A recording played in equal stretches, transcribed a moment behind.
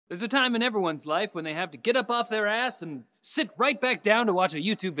There's a time in everyone's life when they have to get up off their ass and sit right back down to watch a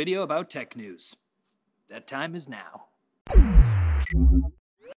YouTube video about tech news. That time is now.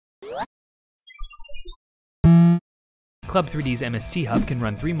 Club 3D's MST Hub can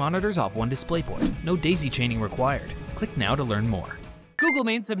run 3 monitors off 1 DisplayPort. No daisy chaining required. Click now to learn more. Google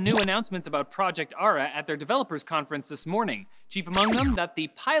made some new announcements about Project Ara at their developers conference this morning. Chief among them, that the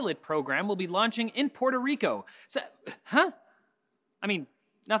pilot program will be launching in Puerto Rico. I mean,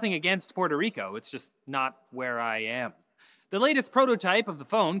 nothing against Puerto Rico, it's just not where I am. The latest prototype of the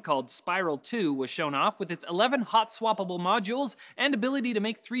phone, called Spiral 2, was shown off with its 11 hot-swappable modules and ability to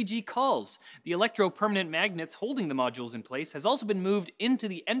make 3G calls. The electro-permanent magnets holding the modules in place has also been moved into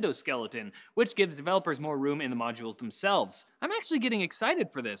the endoskeleton, which gives developers more room in the modules themselves. I'm actually getting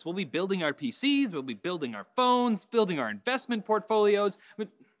excited for this. We'll be building our PCs, we'll be building our phones, building our investment portfolios.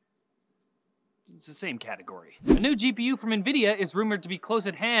 It's the same category. A new GPU from NVIDIA is rumored to be close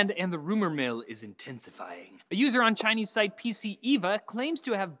at hand, and the rumor mill is intensifying. A user on Chinese site PC Eva claims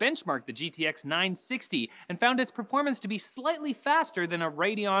to have benchmarked the GTX 960 and found its performance to be slightly faster than a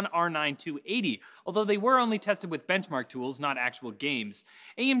Radeon R9 280, although they were only tested with benchmark tools, not actual games.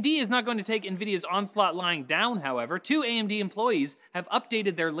 AMD is not going to take NVIDIA's onslaught lying down, however. 2 AMD employees have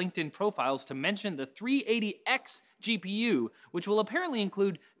updated their LinkedIn profiles to mention the 380X GPU, which will apparently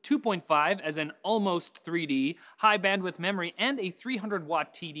include 2.5 as an almost 3D, high bandwidth memory, and a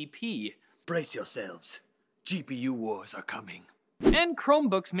 300-watt TDP. Brace yourselves. GPU wars are coming. And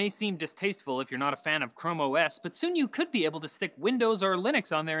Chromebooks may seem distasteful if you're not a fan of Chrome OS, but soon you could be able to stick Windows or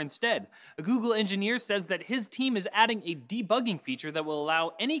Linux on there instead. A Google engineer says that his team is adding a debugging feature that will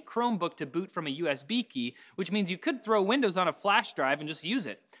allow any Chromebook to boot from a USB key, which means you could throw Windows on a flash drive and just use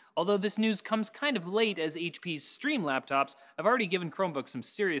it. Although this news comes kind of late, as HP's Stream laptops have already given Chromebooks some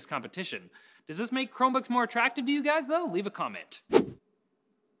serious competition. Does this make Chromebooks more attractive to you guys, though? Leave a comment.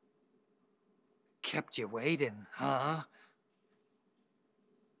 Kept you waiting, huh?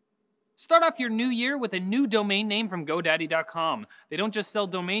 Start off your new year with a new domain name from GoDaddy.com. They don't just sell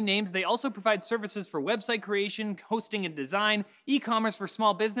domain names, they also provide services for website creation, hosting and design, e-commerce for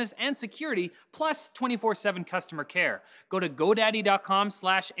small business, and security, plus 24/7 customer care. Go to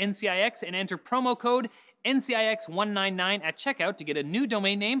GoDaddy.com/NCIX and enter promo code NCIX199 at checkout to get a new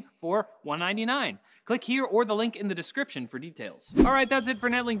domain name for $199. Click here or the link in the description for details. All right, that's it for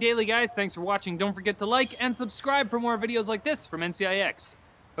Netlink Daily, guys. Thanks for watching. Don't forget to like and subscribe for more videos like this from NCIX.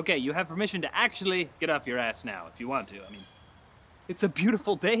 Okay, you have permission to actually get off your ass now if you want to. I mean, it's a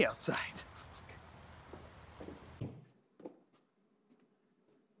beautiful day outside.